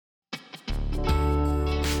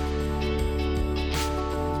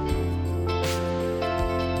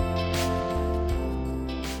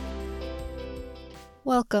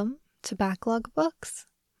Welcome to Backlog Books.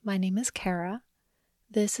 My name is Kara.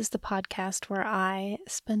 This is the podcast where I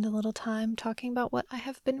spend a little time talking about what I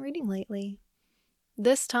have been reading lately.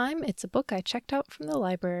 This time, it's a book I checked out from the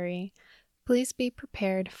library. Please be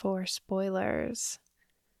prepared for spoilers.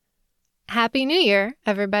 Happy New Year,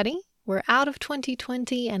 everybody! We're out of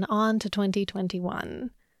 2020 and on to 2021.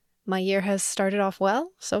 My year has started off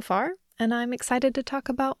well so far, and I'm excited to talk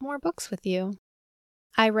about more books with you.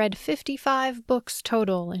 I read 55 books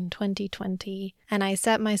total in 2020, and I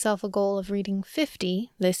set myself a goal of reading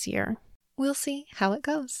 50 this year. We'll see how it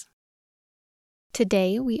goes.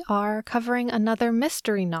 Today we are covering another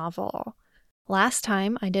mystery novel. Last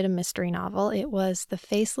time I did a mystery novel, it was The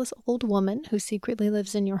Faceless Old Woman Who Secretly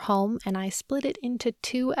Lives in Your Home, and I split it into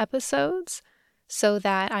 2 episodes so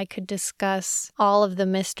that I could discuss all of the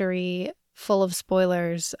mystery full of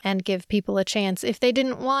spoilers and give people a chance, if they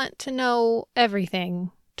didn't want to know everything,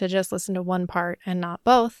 to just listen to one part and not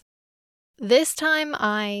both. This time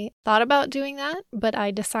I thought about doing that, but I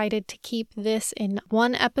decided to keep this in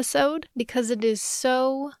one episode because it is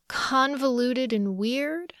so convoluted and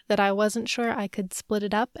weird that I wasn't sure I could split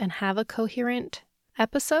it up and have a coherent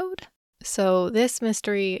episode. So this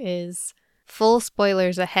mystery is full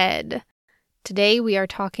spoilers ahead. Today we are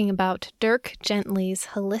talking about Dirk Gently's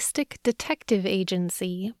Holistic Detective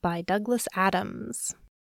Agency by Douglas Adams.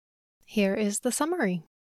 Here is the summary.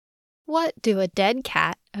 What do a dead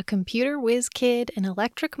cat, a computer whiz kid, an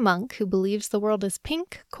electric monk who believes the world is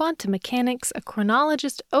pink, quantum mechanics, a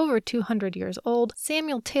chronologist over 200 years old,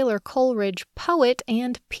 Samuel Taylor Coleridge poet,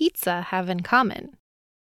 and pizza have in common?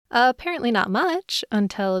 Apparently not much,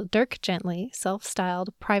 until Dirk Gently, self-styled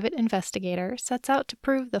private investigator, sets out to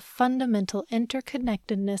prove the fundamental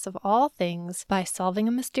interconnectedness of all things by solving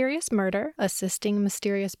a mysterious murder, assisting a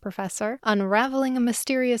mysterious professor, unraveling a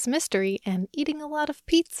mysterious mystery, and eating a lot of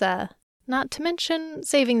pizza. Not to mention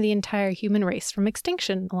saving the entire human race from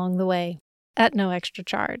extinction along the way, at no extra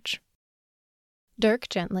charge. Dirk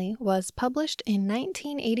Gently was published in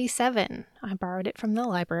 1987. I borrowed it from the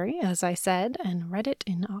library, as I said, and read it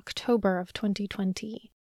in October of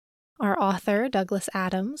 2020. Our author, Douglas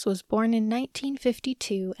Adams, was born in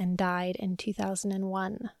 1952 and died in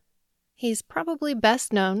 2001. He's probably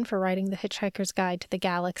best known for writing The Hitchhiker's Guide to the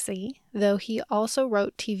Galaxy, though he also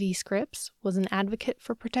wrote TV scripts, was an advocate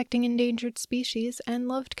for protecting endangered species, and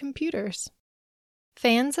loved computers.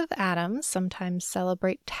 Fans of Adams sometimes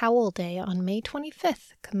celebrate Towel Day on May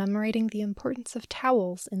 25th, commemorating the importance of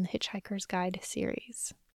towels in the Hitchhiker's Guide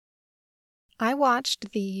series. I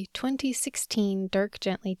watched the 2016 Dirk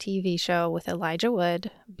Gently TV show with Elijah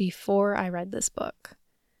Wood before I read this book.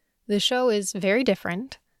 The show is very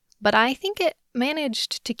different, but I think it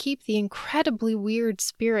managed to keep the incredibly weird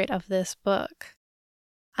spirit of this book.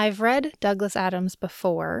 I've read Douglas Adams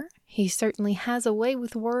before. He certainly has a way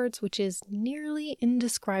with words which is nearly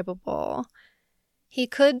indescribable. He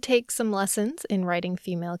could take some lessons in writing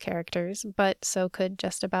female characters, but so could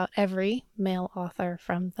just about every male author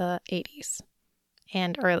from the 80s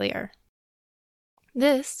and earlier.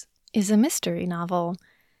 This is a mystery novel.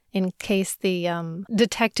 In case the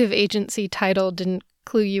detective agency title didn't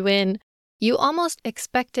clue you in, you almost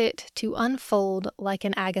expect it to unfold like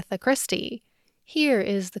an Agatha Christie. Here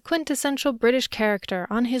is the quintessential British character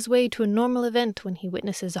on his way to a normal event when he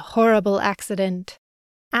witnesses a horrible accident.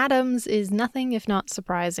 Adams is nothing if not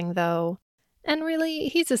surprising, though, and really,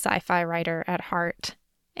 he's a sci-fi writer at heart.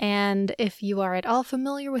 And if you are at all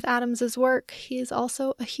familiar with Adams's work, he is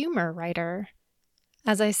also a humor writer.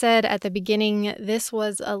 As I said at the beginning, this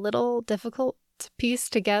was a little difficult to piece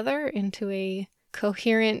together into a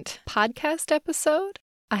coherent podcast episode.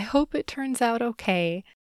 I hope it turns out okay.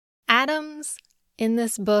 Adams in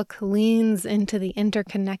this book leans into the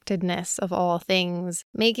interconnectedness of all things,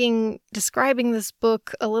 describing this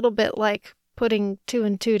book a little bit like putting 2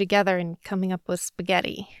 and 2 together and coming up with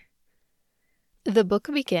spaghetti. The book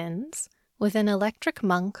begins with an electric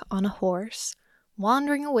monk on a horse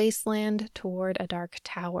wandering a wasteland toward a dark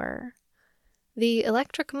tower. The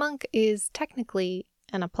electric monk is technically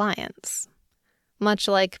an appliance. Much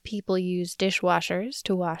like people use dishwashers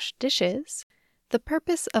to wash dishes, the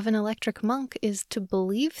purpose of an electric monk is to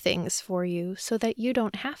believe things for you so that you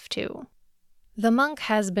don't have to. The monk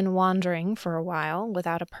has been wandering for a while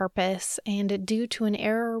without a purpose, and due to an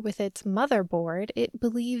error with its motherboard, it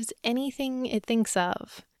believes anything it thinks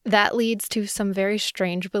of. That leads to some very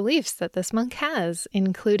strange beliefs that this monk has,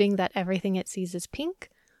 including that everything it sees is pink,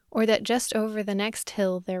 or that just over the next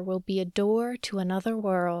hill there will be a door to another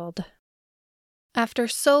world. After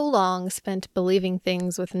so long spent believing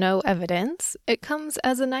things with no evidence, it comes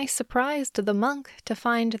as a nice surprise to the monk to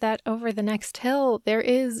find that over the next hill there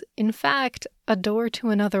is, in fact, a door to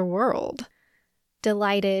another world.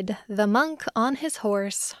 Delighted, the monk on his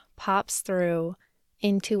horse pops through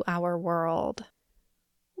into our world.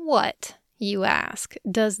 What, you ask,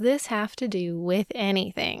 does this have to do with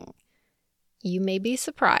anything? You may be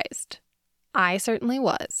surprised. I certainly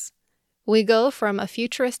was. We go from a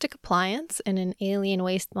futuristic appliance in an alien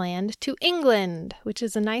wasteland to England, which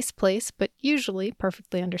is a nice place, but usually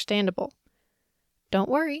perfectly understandable. Don't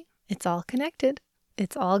worry, it's all connected.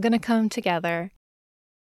 It's all going to come together.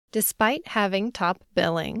 Despite having top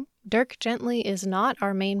billing, Dirk Gently is not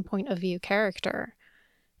our main point of view character.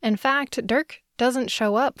 In fact, Dirk doesn't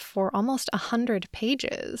show up for almost 100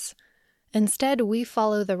 pages. Instead, we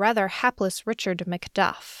follow the rather hapless Richard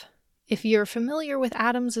Macduff. If you're familiar with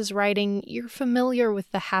Adams's writing, you're familiar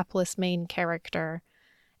with the hapless main character.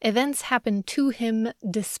 Events happen to him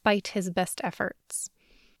despite his best efforts.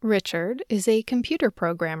 Richard is a computer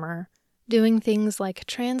programmer, doing things like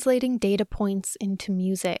translating data points into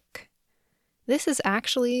music. This is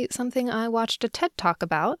actually something I watched a TED Talk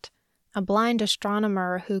about, a blind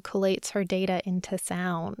astronomer who collates her data into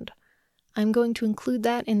sound. I'm going to include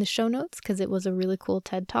that in the show notes because it was a really cool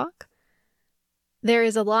TED Talk. There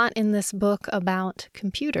is a lot in this book about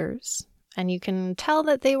computers, and you can tell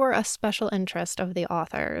that they were a special interest of the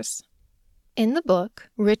authors. In the book,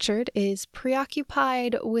 Richard is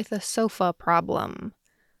preoccupied with a sofa problem.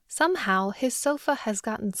 Somehow, his sofa has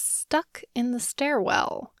gotten stuck in the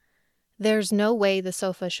stairwell. There's no way the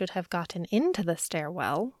sofa should have gotten into the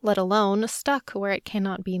stairwell, let alone stuck where it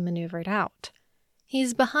cannot be maneuvered out.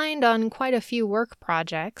 He's behind on quite a few work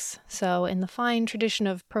projects, so in the fine tradition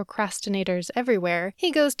of procrastinators everywhere,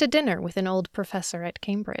 he goes to dinner with an old professor at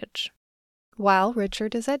Cambridge. While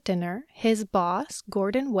Richard is at dinner, his boss,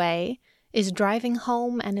 Gordon Way, is driving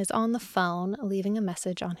home and is on the phone, leaving a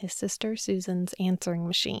message on his sister Susan's answering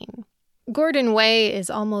machine. Gordon Way is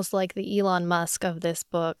almost like the Elon Musk of this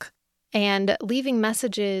book. And leaving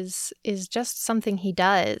messages is just something he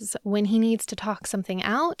does. When he needs to talk something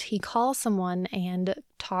out, he calls someone and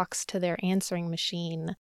talks to their answering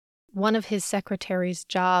machine. One of his secretary's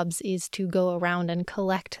jobs is to go around and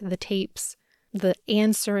collect the tapes, the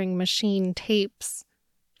answering machine tapes,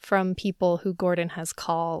 from people who Gordon has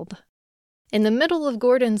called. In the middle of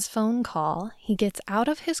Gordon's phone call, he gets out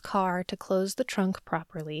of his car to close the trunk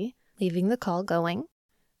properly, leaving the call going.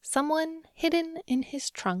 Someone hidden in his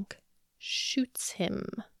trunk shoots him.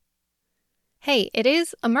 Hey, it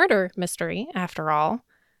is a murder mystery, after all.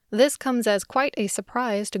 This comes as quite a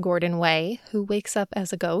surprise to Gordon Way, who wakes up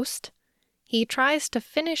as a ghost. He tries to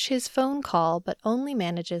finish his phone call, but only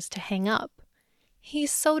manages to hang up.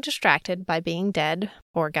 He's so distracted by being dead,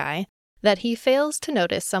 poor guy, that he fails to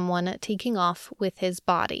notice someone taking off with his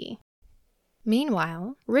body.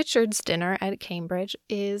 Meanwhile, Richard's dinner at Cambridge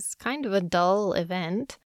is kind of a dull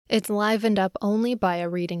event. It's livened up only by a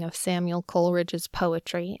reading of Samuel Coleridge's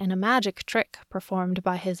poetry and a magic trick performed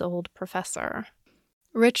by his old professor.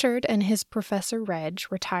 Richard and his Professor Reg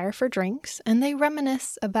retire for drinks, and they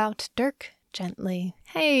reminisce about Dirk Gently.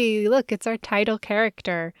 Hey, look, it's our title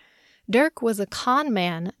character. Dirk was a con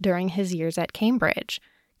man during his years at Cambridge,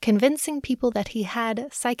 convincing people that he had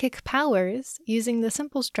psychic powers using the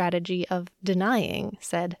simple strategy of denying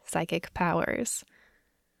said psychic powers.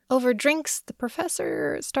 Over drinks, the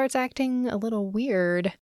professor starts acting a little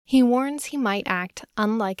weird. He warns he might act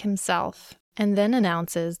unlike himself, and then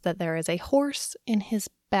announces that there is a horse in his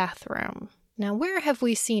bathroom. Now, where have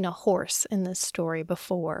we seen a horse in this story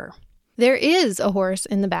before? There is a horse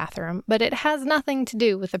in the bathroom, but it has nothing to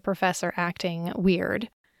do with the professor acting weird.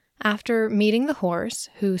 After meeting the horse,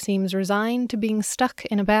 who seems resigned to being stuck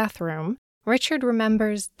in a bathroom, Richard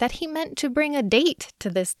remembers that he meant to bring a date to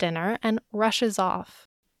this dinner and rushes off.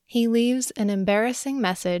 He leaves an embarrassing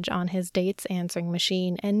message on his date's answering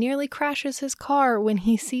machine and nearly crashes his car when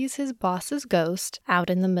he sees his boss's ghost out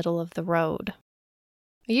in the middle of the road.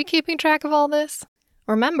 Are you keeping track of all this?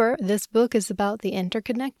 Remember, this book is about the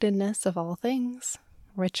interconnectedness of all things.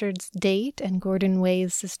 Richard's date and Gordon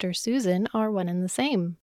Way's sister Susan are one and the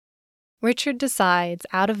same. Richard decides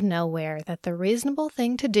out of nowhere that the reasonable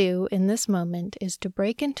thing to do in this moment is to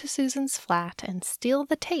break into Susan's flat and steal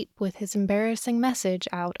the tape with his embarrassing message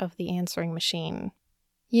out of the answering machine.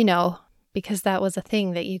 You know, because that was a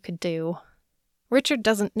thing that you could do. Richard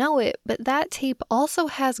doesn't know it, but that tape also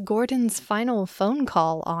has Gordon's final phone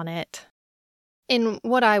call on it. In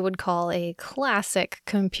what I would call a classic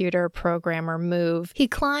computer programmer move, he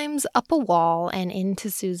climbs up a wall and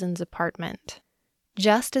into Susan's apartment.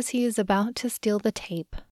 Just as he is about to steal the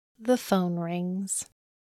tape, the phone rings.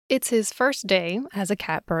 It's his first day as a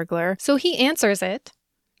cat burglar, so he answers it.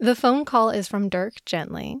 The phone call is from Dirk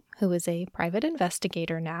Gently, who is a private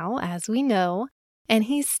investigator now, as we know, and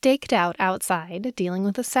he's staked out outside, dealing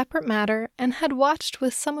with a separate matter, and had watched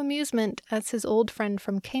with some amusement as his old friend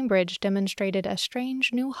from Cambridge demonstrated a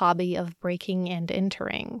strange new hobby of breaking and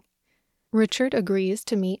entering. Richard agrees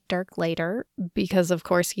to meet Dirk later, because of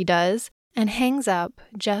course he does, and hangs up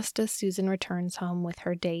just as Susan returns home with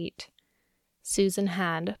her date. Susan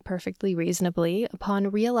had, perfectly reasonably,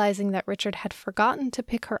 upon realizing that Richard had forgotten to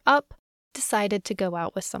pick her up, decided to go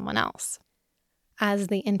out with someone else. As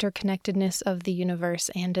the interconnectedness of the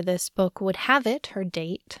universe and this book would have it, her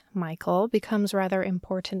date, Michael, becomes rather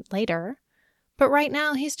important later. But right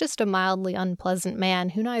now, he's just a mildly unpleasant man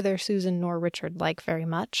who neither Susan nor Richard like very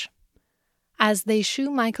much. As they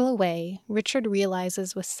shoo Michael away, Richard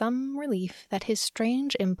realizes with some relief that his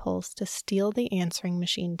strange impulse to steal the answering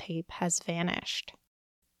machine tape has vanished.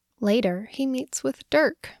 Later, he meets with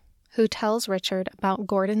Dirk, who tells Richard about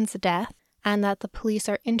Gordon's death and that the police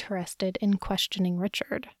are interested in questioning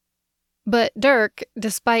Richard. But Dirk,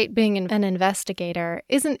 despite being an investigator,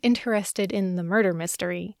 isn't interested in the murder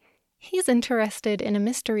mystery. He's interested in a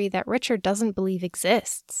mystery that Richard doesn't believe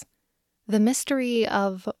exists. The mystery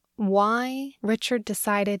of why Richard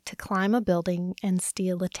decided to climb a building and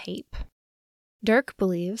steal a tape. Dirk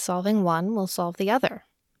believes solving one will solve the other.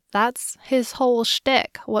 That's his whole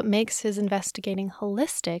shtick, what makes his investigating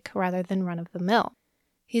holistic rather than run-of-the-mill.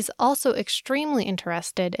 He's also extremely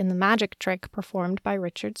interested in the magic trick performed by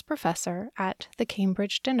Richard's professor at the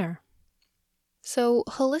Cambridge dinner. So,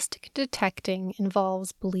 holistic detecting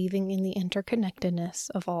involves believing in the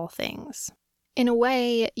interconnectedness of all things. In a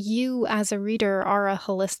way, you as a reader are a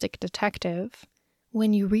holistic detective.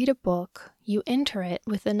 When you read a book, you enter it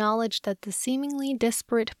with the knowledge that the seemingly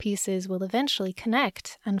disparate pieces will eventually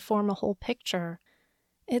connect and form a whole picture.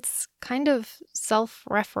 It's kind of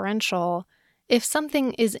self-referential. If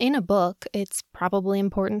something is in a book, it's probably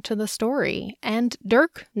important to the story, and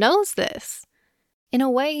Dirk knows this. In a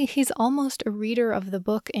way, he's almost a reader of the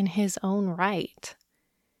book in his own right.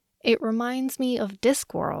 It reminds me of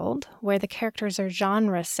Discworld, where the characters are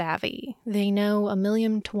genre savvy. They know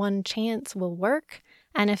 1,000,000 to 1 chance will work,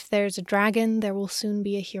 and if there's a dragon, there will soon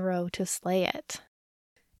be a hero to slay it.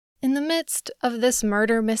 In the midst of this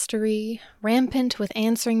murder mystery, rampant with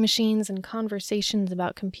answering machines and conversations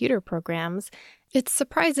about computer programs, it's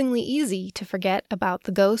surprisingly easy to forget about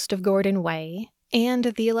the ghost of Gordon Way and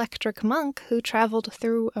the electric monk who traveled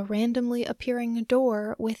through a randomly appearing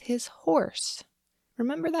door with his horse.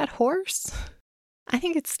 Remember that horse? I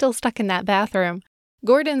think it's still stuck in that bathroom.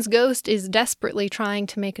 Gordon's ghost is desperately trying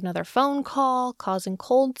to make another phone call, causing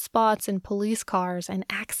cold spots in police cars and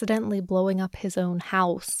accidentally blowing up his own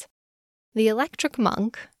house. The electric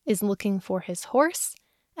monk is looking for his horse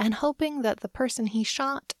and hoping that the person he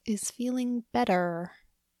shot is feeling better.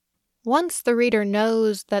 Once the reader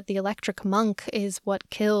knows that the electric monk is what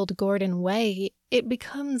killed Gordon Way, it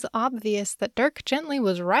becomes obvious that Dirk Gently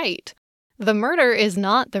was right. The murder is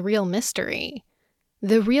not the real mystery.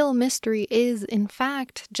 The real mystery is, in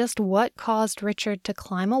fact, just what caused Richard to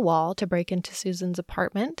climb a wall to break into Susan's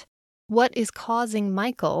apartment, what is causing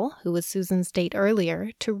Michael, who was Susan's date earlier,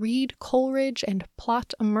 to read Coleridge and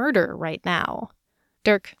plot a murder right now.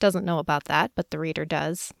 Dirk doesn't know about that, but the reader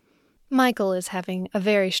does. Michael is having a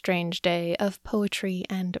very strange day of poetry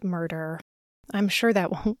and murder. I'm sure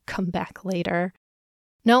that won't come back later.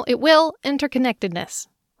 No, it will. Interconnectedness.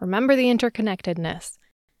 Remember the interconnectedness.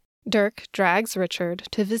 Dirk drags Richard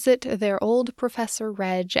to visit their old Professor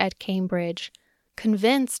Reg at Cambridge,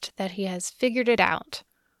 convinced that he has figured it out.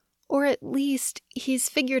 Or at least, he's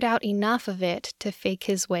figured out enough of it to fake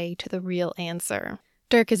his way to the real answer.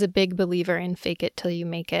 Dirk is a big believer in fake it till you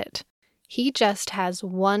make it. He just has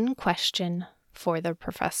one question for the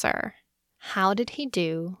professor. How did he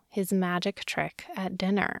do his magic trick at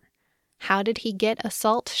dinner? How did he get a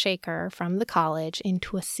salt shaker from the college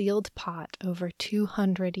into a sealed pot over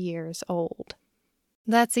 200 years old?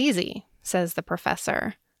 That's easy, says the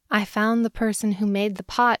professor. I found the person who made the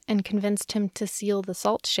pot and convinced him to seal the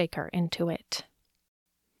salt shaker into it.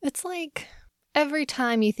 It's like every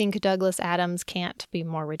time you think Douglas Adams can't be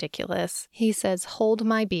more ridiculous, he says, "Hold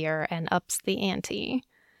my beer," and ups the ante.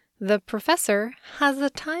 The professor has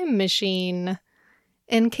a time machine.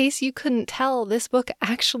 In case you couldn't tell, this book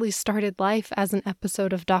actually started life as an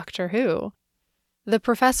episode of Doctor Who. The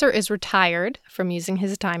professor is retired from using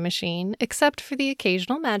his time machine, except for the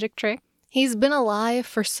occasional magic trick. He's been alive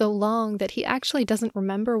for so long that he actually doesn't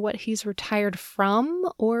remember what he's retired from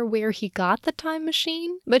or where he got the time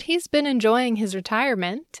machine, but he's been enjoying his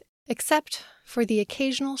retirement, except for the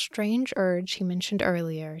occasional strange urge he mentioned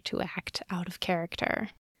earlier to act out of character.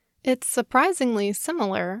 It's surprisingly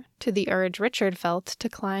similar to the urge Richard felt to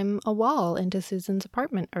climb a wall into Susan's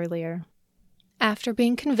apartment earlier. After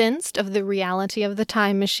being convinced of the reality of the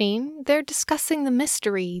time machine, they're discussing the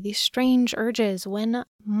mystery, these strange urges, when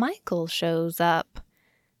Michael shows up.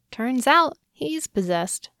 Turns out he's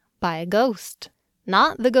possessed by a ghost.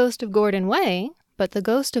 Not the ghost of Gordon Way, but the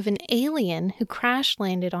ghost of an alien who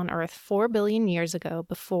crash-landed on Earth 4 billion years ago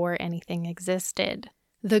before anything existed.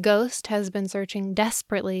 The ghost has been searching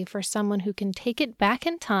desperately for someone who can take it back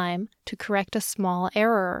in time to correct a small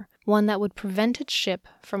error, one that would prevent its ship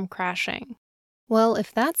from crashing. Well,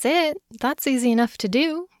 if that's it, that's easy enough to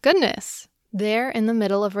do. Goodness. They're in the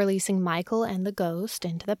middle of releasing Michael and the ghost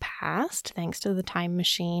into the past, thanks to the time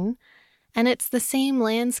machine, and it's the same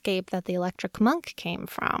landscape that the Electric Monk came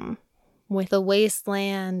from, with the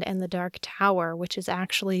wasteland and the Dark Tower, which is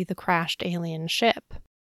actually the crashed alien ship.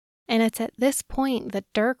 And it's at this point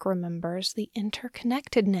that Dirk remembers the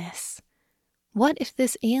interconnectedness. What if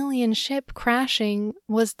this alien ship crashing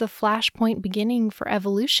was the flashpoint beginning for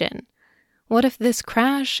evolution? What if this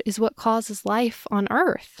crash is what causes life on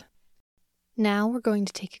Earth? Now we're going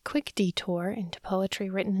to take a quick detour into poetry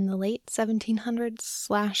written in the late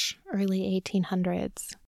 1700s/early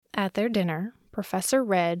 1800s. At their dinner, Professor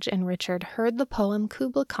Reg and Richard heard the poem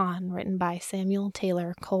Kubla Khan written by Samuel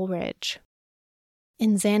Taylor Coleridge.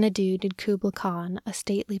 In Xanadu did Kubla Khan a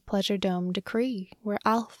stately pleasure dome decree, where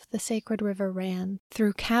Alph the sacred river ran,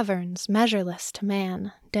 through caverns measureless to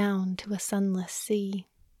man, down to a sunless sea.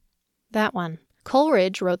 That one.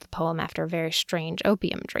 Coleridge wrote the poem after a very strange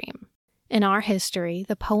opium dream. In our history,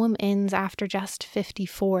 the poem ends after just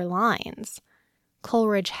 54 lines.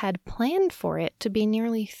 Coleridge had planned for it to be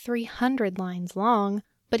nearly 300 lines long,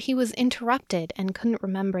 but he was interrupted and couldn't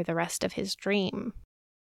remember the rest of his dream.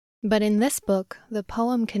 But in this book, the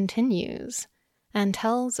poem continues and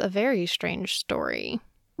tells a very strange story,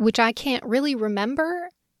 which I can't really remember.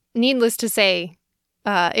 Needless to say,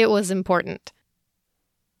 it was important.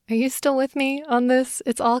 Are you still with me on this?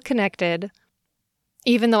 It's all connected,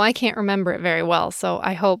 even though I can't remember it very well, so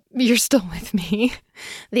I hope you're still with me.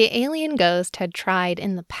 The alien ghost had tried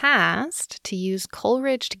in the past to use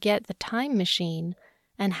Coleridge to get the time machine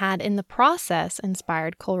and had in the process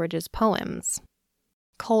inspired Coleridge's poems.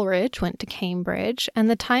 Coleridge went to Cambridge, and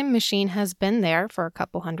the time machine has been there for a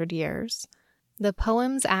couple hundred years. The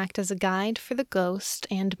poems act as a guide for the ghost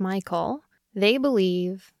and Michael. They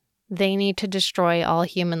believe they need to destroy all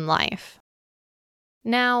human life.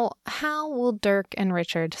 Now, how will Dirk and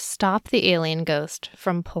Richard stop the alien ghost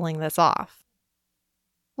from pulling this off?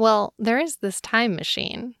 Well, there is this time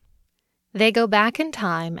machine. They go back in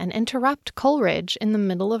time and interrupt Coleridge in the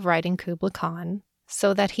middle of writing Kubla Khan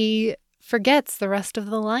so that he forgets the rest of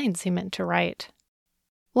the lines he meant to write.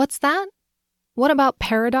 What's that? What about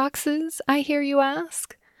paradoxes, I hear you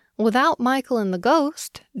ask? Without Michael and the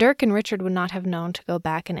ghost, Dirk and Richard would not have known to go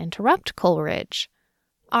back and interrupt Coleridge.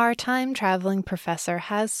 Our time-traveling professor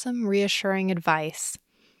has some reassuring advice.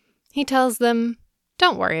 He tells them,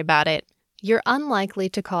 don't worry about it. You're unlikely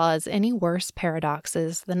to cause any worse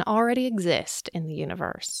paradoxes than already exist in the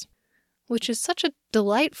universe. Which is such a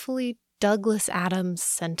delightfully Douglas Adams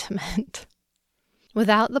sentiment.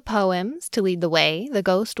 Without the poems to lead the way, the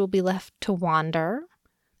ghost will be left to wander,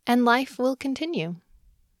 and life will continue.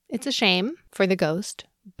 It's a shame for the ghost,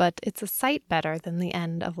 but it's a sight better than the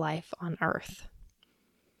end of life on Earth.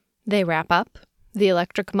 They wrap up. The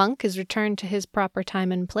Electric Monk is returned to his proper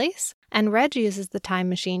time and place, and Reg uses the time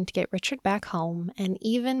machine to get Richard back home and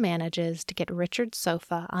even manages to get Richard's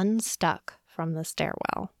sofa unstuck from the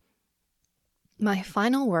stairwell. My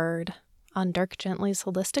final word on Dirk Gently's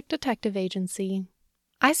Holistic Detective Agency.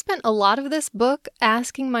 I spent a lot of this book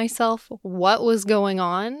asking myself what was going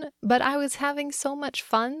on, but I was having so much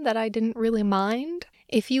fun that I didn't really mind.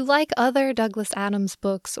 If you like other Douglas Adams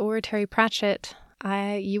books or Terry Pratchett,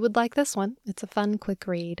 you would like this one. It's a fun, quick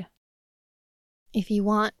read. If you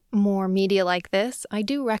want more media like this, I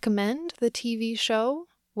do recommend the TV show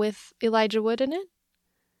with Elijah Wood in it.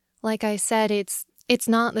 Like I said, it's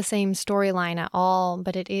not the same storyline at all,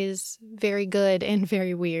 but it is very good and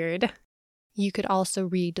very weird. You could also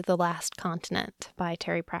read The Last Continent by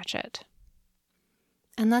Terry Pratchett.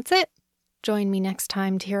 And that's it. Join me next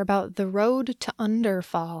time to hear about The Road to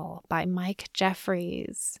Underfall by Mike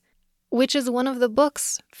Jeffries, which is one of the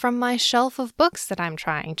books from my shelf of books that I'm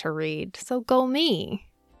trying to read, so go me.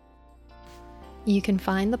 You can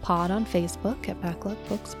find the pod on Facebook at Backlog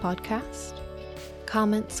Books Podcast.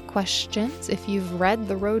 Comments, questions, if you've read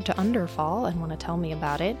The Road to Underfall and want to tell me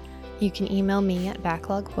about it, you can email me at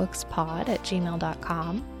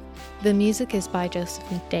backlogbbookspod@gmail.com. The music is by Joseph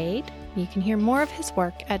McDade. You can hear more of his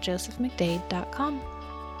work at josephmcdade.com.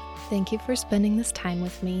 Thank you for spending this time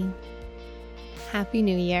with me. Happy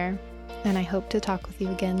New Year, and I hope to talk with you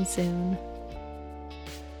again soon.